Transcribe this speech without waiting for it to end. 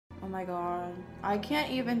my god. I can't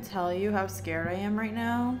even tell you how scared I am right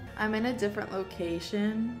now. I'm in a different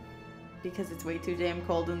location because it's way too damn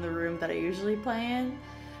cold in the room that I usually play in.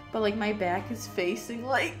 But like my back is facing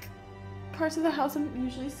like parts of the house I'm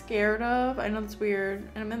usually scared of. I know that's weird.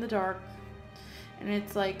 And I'm in the dark. And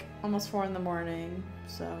it's like almost 4 in the morning.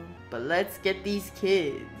 So, but let's get these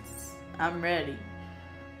kids. I'm ready.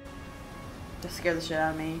 That scared the shit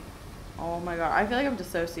out of me. Oh my god. I feel like I'm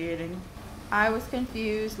dissociating. I was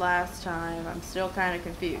confused last time. I'm still kind of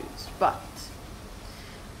confused. But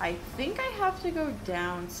I think I have to go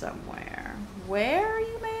down somewhere. Where,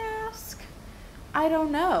 you may ask? I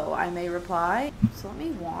don't know, I may reply. So let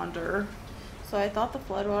me wander. So I thought the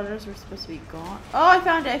floodwaters were supposed to be gone. Oh, I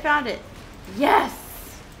found it, I found it. Yes!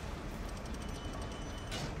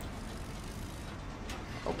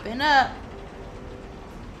 Open up.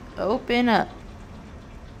 Open up.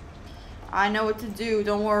 I know what to do,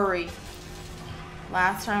 don't worry.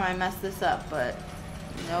 Last time I messed this up, but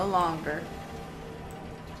no longer.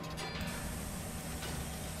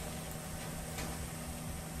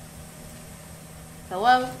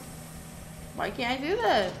 Hello? Why can't I do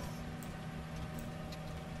this?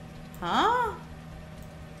 Huh?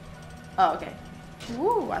 Oh, okay.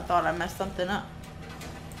 Woo, I thought I messed something up.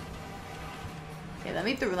 Okay, let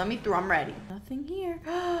me through, I'm ready. Nothing here.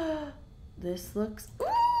 This looks...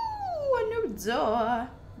 Ooh, a new door.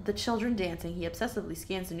 The children dancing. He obsessively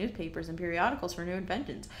scans the newspapers and periodicals for new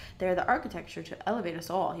inventions. They are the architecture to elevate us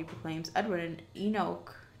all, he proclaims. Edward and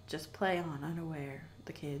Enoch just play on, unaware.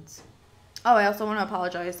 The kids. Oh, I also want to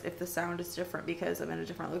apologize if the sound is different because I'm in a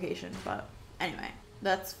different location. But anyway,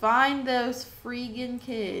 let's find those freaking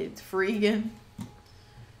kids. Freaking.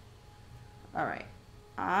 Alright.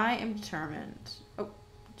 I am determined. Oh,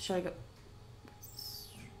 should I go?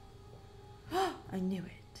 I knew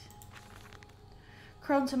it.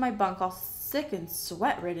 Curled into my bunk, all sick and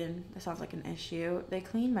sweat-ridden. That sounds like an issue. They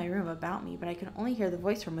cleaned my room about me, but I can only hear the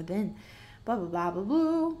voice from within. Blah, blah, blah, blah,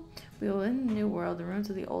 blah. We will in the new world, the ruins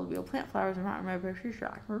of the old. We will plant flowers and rot my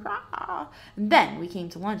future. And then we came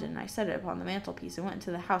to London, and I set it upon the mantelpiece and went into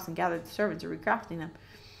the house and gathered the servants and recrafting them.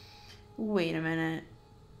 Wait a minute.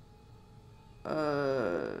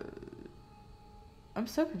 I'm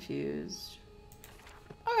so confused.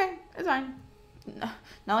 Okay, it's fine.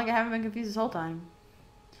 Not like I haven't been confused this whole time.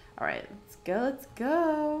 Alright, let's go, let's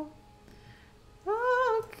go.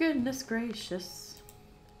 Oh, goodness gracious.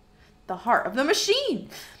 The heart of the machine.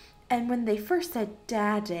 And when they first said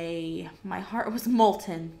Daddy, my heart was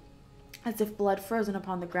molten, as if blood frozen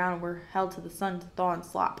upon the ground were held to the sun to thaw and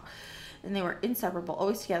slop. And they were inseparable,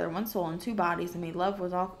 always together, one soul and 2 bodies. And my love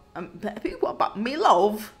was all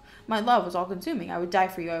my love was all consuming. I would die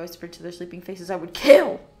for you, I whispered to their sleeping faces. I would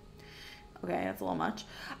kill. Okay, that's a little much.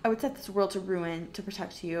 I would set this world to ruin to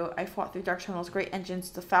protect you. I fought through dark tunnels, great engines,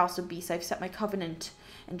 the foulest of beasts. I've set my covenant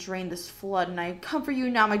and drained this flood, and I come for you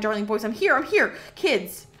now, my darling boys. I'm here, I'm here.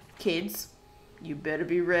 Kids, you better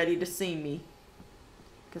be ready to see me.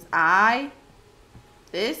 Because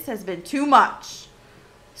this has been too much.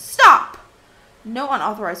 Stop! No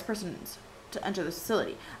unauthorized persons to enter the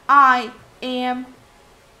facility. I am...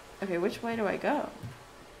 Okay, which way do I go?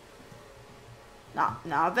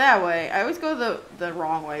 Not that way. I always go the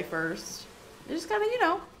wrong way first. I just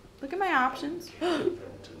gotta, look at my options. Am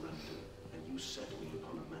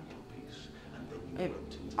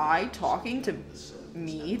I talking to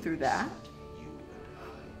me through that?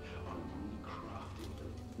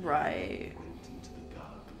 Right.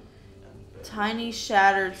 Tiny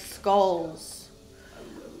shattered skulls.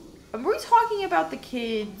 Are we talking about the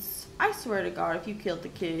kids? I swear to God, if you killed the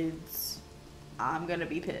kids, I'm gonna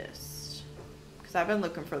be pissed. Because I've been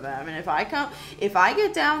looking for them. And if I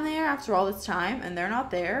get down there after all this time and they're not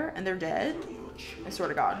there and they're dead, I swear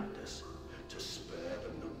to God.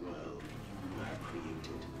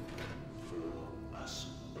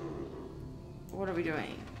 What are we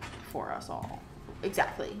doing for us all?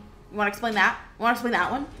 Exactly. You want to explain that? You want to explain that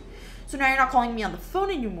one? So now you're not calling me on the phone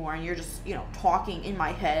anymore and you're just, talking in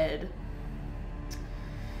my head.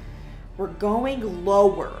 We're going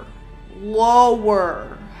lower.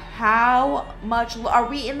 Lower. How much are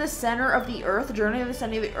we in the center of the earth? Journey to the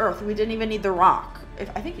center of the earth. We didn't even need the rock.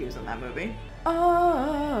 I think he was in that movie.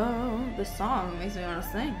 Oh, this song makes me want to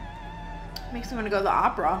sing. Makes me want to go to the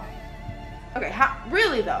opera. Okay,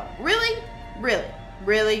 really though? Really? Really?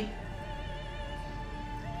 Really?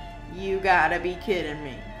 You gotta be kidding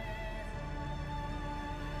me.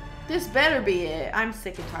 This better be it. I'm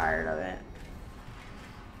sick and tired of it.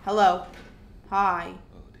 Hello. Hi.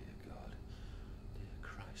 Oh dear God. Dear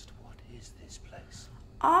Christ, what is this place?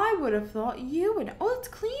 I would have thought you would. Oh, it's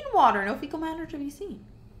clean water. No fecal matter to be seen.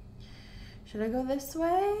 Should I go this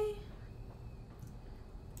way?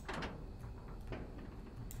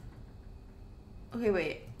 Okay,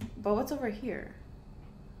 wait. But what's over here?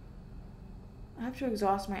 I have to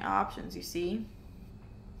exhaust my options, you see?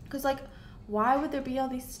 Because, like, why would there be all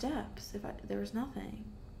these steps if there was nothing?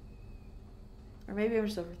 Or maybe I'm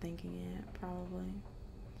just overthinking it, probably.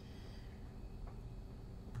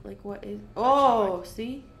 Like, what is... Oh,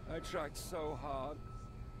 see? I tried so hard.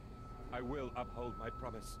 I will uphold my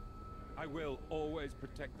promise. I will always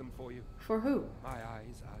protect them for you. For who? My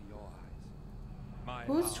eyes are your eyes. My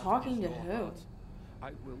Who's heart talking is to your who? heart.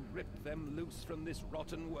 I will rip them loose from this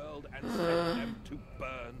rotten world and send them to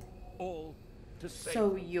burn. All to save.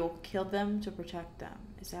 So you'll kill them to protect them.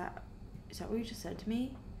 Is that what you just said to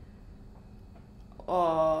me?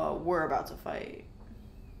 We're about to fight.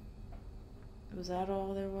 Was that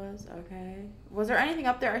all there was? Okay. Was there anything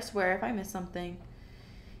up there? I swear, if I missed something,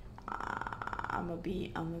 I'm a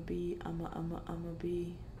be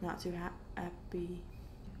not too happy.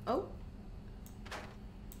 Oh.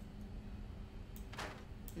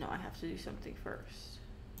 No, I have to do something first.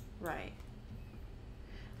 Right.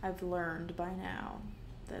 I've learned by now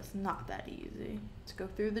that it's not that easy. Let's go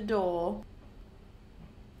through the door.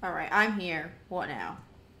 Alright, I'm here. What now?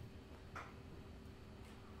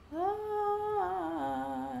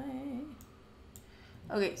 Hi.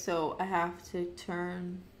 Okay, so I have to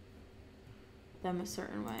turn them a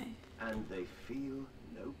certain way. And they feel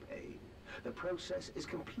no pain. The process is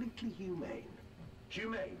completely humane.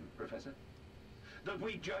 Humane, Professor? That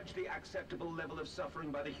we judge the acceptable level of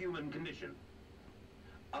suffering by the human condition.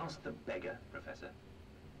 Ask the beggar, Professor.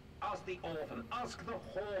 Ask the orphan. Ask the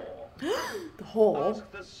whore. The whore?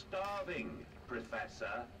 Ask the starving,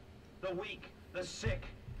 Professor. The weak, the sick,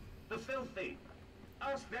 the filthy.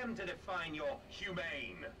 Ask them to define your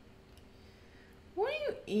humane. What are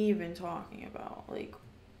you even talking about? Like,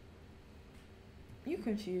 you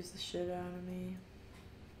confuse the shit out of me.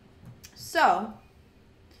 So,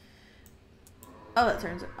 oh, that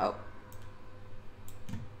turns. Oh,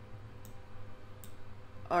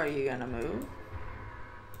 are you gonna move?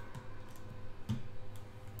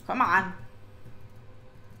 Come on.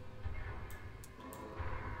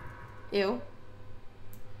 Ew.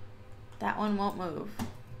 That one won't move.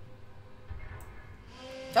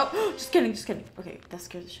 Oh, just kidding, just kidding. Okay, that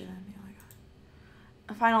scared the shit out of me. Oh my god.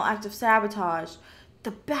 A final act of sabotage.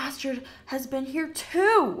 The bastard has been here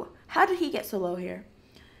too. How did he get so low here?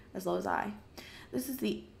 As low as I. This is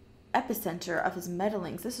the epicenter of his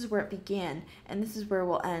meddlings. This is where it began, and this is where it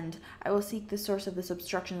will end. I will seek the source of this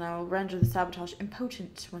obstruction, and I will render the sabotage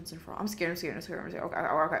impotent once and for all. I'm scared, I'm scared, I'm scared, I'm scared. Okay.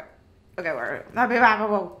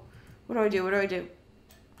 What do I do? What do I do?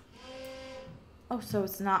 Oh, so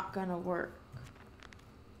it's not gonna work.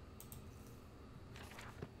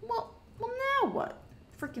 Well, now what?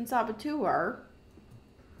 Freaking saboteur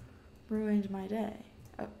ruined my day.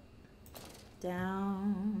 Oh.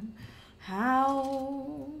 Down.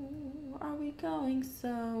 How are we going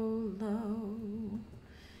so low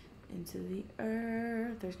into the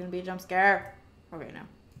earth? There's gonna be a jump scare. Okay, no.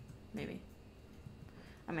 Maybe.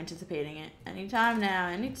 I'm anticipating it. Anytime now,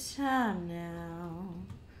 anytime now.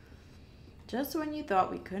 Just when you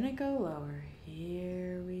thought we couldn't go lower,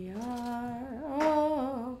 here we are.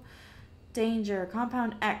 Oh, danger.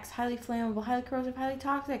 Compound X, highly flammable, highly corrosive, highly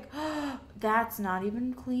toxic. That's not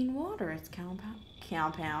even clean water. It's compound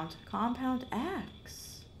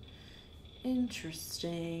X.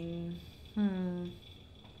 Interesting.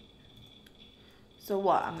 So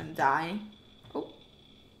what? I'm gonna die. Oh,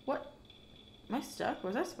 what? Am I stuck?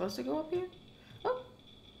 Was I supposed to go up here? Oh.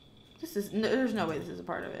 This is, no, there's no way this is a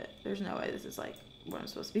part of it. There's no way this is like what I'm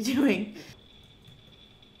supposed to be doing.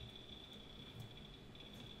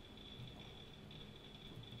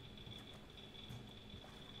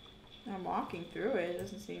 I'm walking through it. It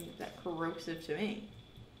doesn't seem that corrosive to me.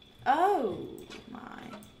 Oh my.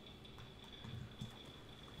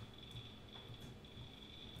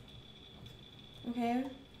 Okay,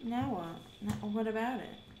 now what? Now, what about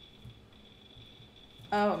it?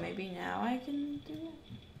 Oh, maybe now I can do it?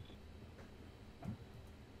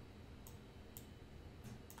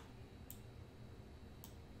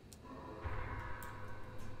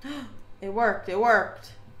 It worked, it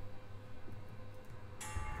worked.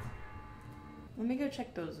 Let me go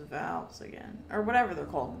check those valves again. Or whatever they're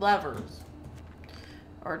called, levers.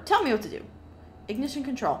 Or tell me what to do. Ignition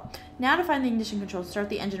control. Now to find the ignition control, start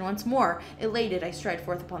the engine once more. Elated, I stride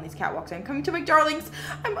forth upon these catwalks. I'm coming to my darlings.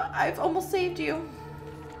 I've almost saved you.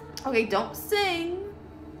 Okay, don't sing.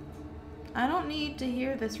 I don't need to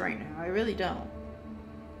hear this right now. I really don't.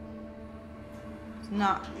 It's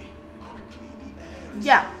not.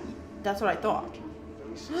 Yeah, that's what I thought.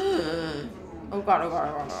 Oh god, oh god,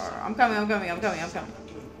 oh god, oh god. I'm coming, I'm coming, I'm coming, I'm coming.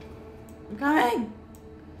 I'm coming!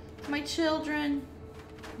 My children.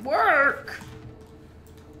 Work!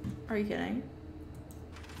 Are you kidding?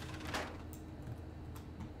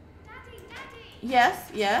 Daddy, Daddy. Yes,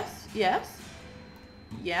 yes, yes.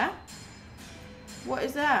 Yeah? What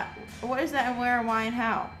is that? What is that and where and why and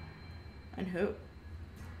how? And who?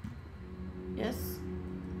 Yes?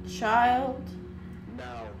 Child?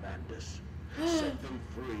 Now, Mandus, set them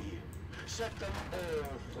free. Set them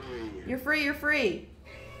all free. You're free, you're free.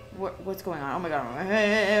 What's going on? Oh my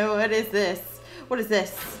god. What is this? What is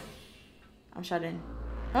this? I'm shut in.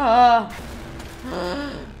 Ah.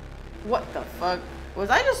 What the fuck? Was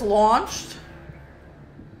I just launched?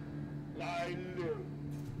 I live.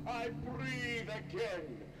 I breathe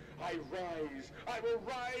again. I rise. I will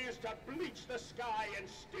rise to bleach the sky and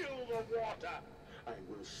still the water. I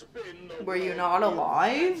will spin the Were you world not wheel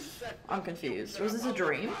alive? and set the I'm confused. future Was this a on the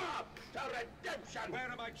dream? path to redemption. Where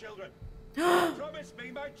are my children? Promise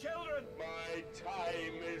me my children! My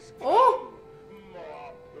time is come. Oh!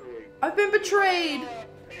 More pig. I've been betrayed. More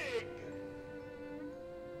pig.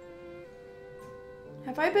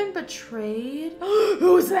 Have I been betrayed?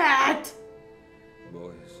 Who's that?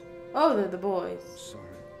 Boys, Oh, they're the boys. sorry.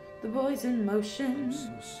 The boys in motion. I'm so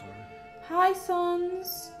sorry. Hi,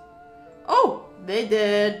 sons. Oh, they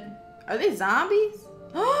dead. Are they zombies?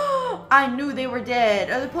 I knew they were dead.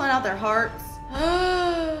 Are they pulling out their hearts?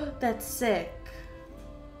 That's sick.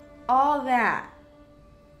 All that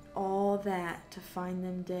to find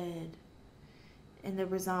them dead. And they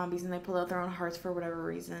were zombies and they pulled out their own hearts for whatever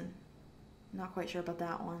reason. Not quite sure about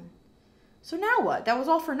that one. So now what? That was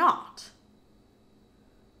all for naught.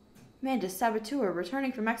 Mandus, saboteur,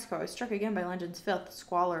 returning from Mexico, I was struck again by Legion's filth, the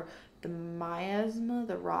squalor, the miasma,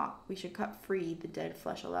 the rot. We should cut free the dead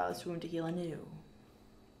flesh, allow this wound to heal anew.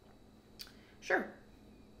 Sure.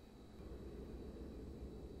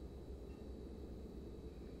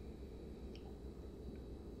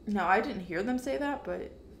 No, I didn't hear them say that,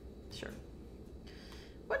 but sure.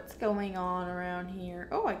 What's going on around here?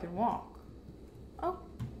 Oh, I can walk. Oh.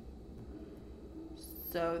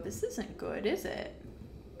 So this isn't good, is it?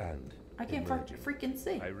 And I can't emerging, freaking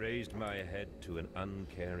see. I raised my head to an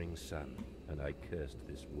uncaring sun, and I cursed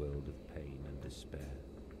this world of pain and despair.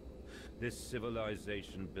 This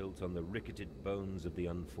civilization built on the ricketed bones of the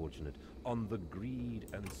unfortunate, on the greed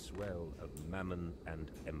and swell of mammon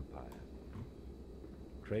and empire.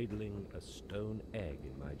 Cradling a stone egg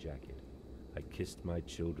in my jacket, I kissed my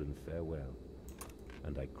children farewell,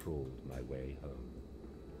 and I crawled my way home.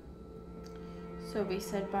 So we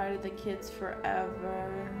said bye to the kids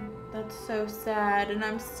forever. That's so sad, and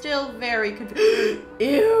I'm still very confused.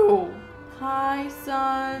 Ew! Hi,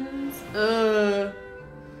 sons. Ugh.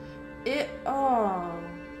 Oh.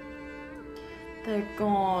 They're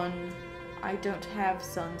gone. I don't have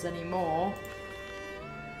sons anymore.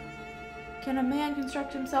 Can a man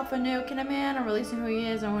construct himself anew? Can a man, on releasing who he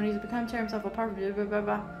is and when he's become, tear himself apart from blah, blah,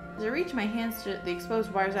 blah. As I reach my hands to the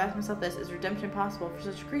exposed wires, I ask myself this: is redemption possible for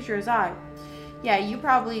such a creature as I? Yeah, you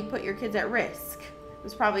probably put your kids at risk. It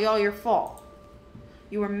was probably all your fault.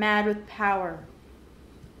 You were mad with power.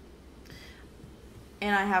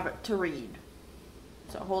 And I have it to read.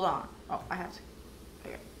 So hold on. Oh, I have to.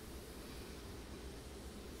 Okay.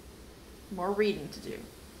 More reading to do.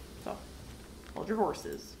 So, hold your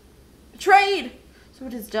horses. Betrayed! So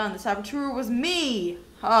it is done. The saboteur was me.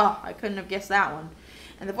 Ah, I couldn't have guessed that one.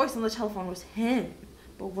 And the voice on the telephone was him.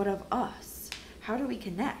 But what of us? How do we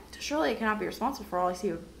connect? Surely I cannot be responsible for all I see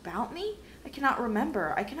about me. I cannot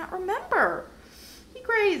remember. I cannot remember. He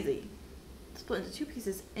crazy. Split into two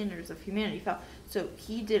pieces, innards of humanity fell. So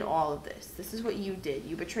he did all of this. This is what you did.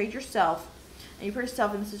 You betrayed yourself, and you put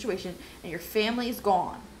yourself in the situation, and your family is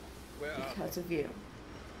gone because of you.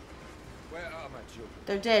 Where are my children?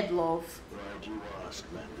 They're dead, love. Glad you asked,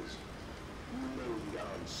 Mandus. No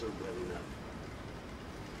yarn so well enough.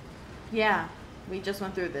 Yeah, we just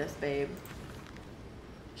went through this, babe.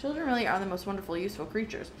 Children really are the most wonderful, useful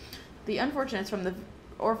creatures. The unfortunates from the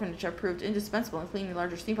orphanage have proved indispensable in cleaning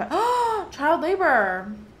larger steam pot. Oh, child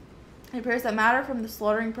labor! It appears that matter from the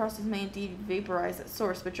slaughtering process may indeed vaporize at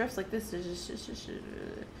source, but drifts like this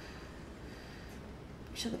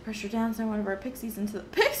shut the pressure down, send one of our pixies into the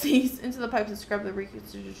pipes and scrub the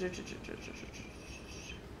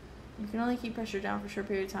You can only keep pressure down for a short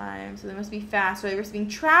period of time, so they must be fast, or they risk being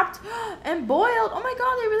trapped and boiled. Oh my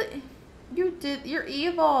god, they really... You're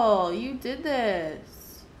evil. You did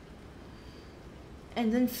this.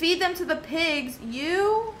 And then feed them to the pigs.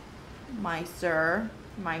 You, my sir,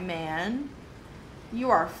 my man, you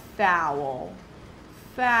are foul.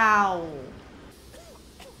 Foul.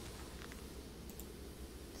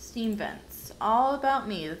 Steam vents. all about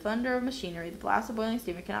me. The thunder of machinery, the blast of boiling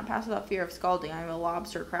steam. I cannot pass without fear of scalding. I am a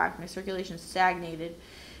lobster cracked. My circulation stagnated.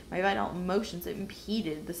 My vital motions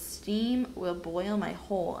impeded. The steam will boil my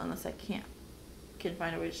hole unless I can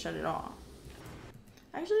find a way to shut it off.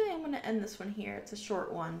 Actually, I'm going to end this one here. It's a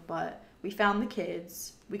short one, but we found the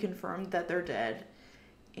kids. We confirmed that they're dead.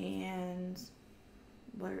 And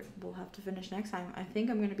we'll have to finish next time. I think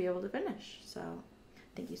I'm going to be able to finish. So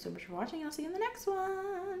thank you so much for watching. I'll see you in the next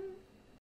one.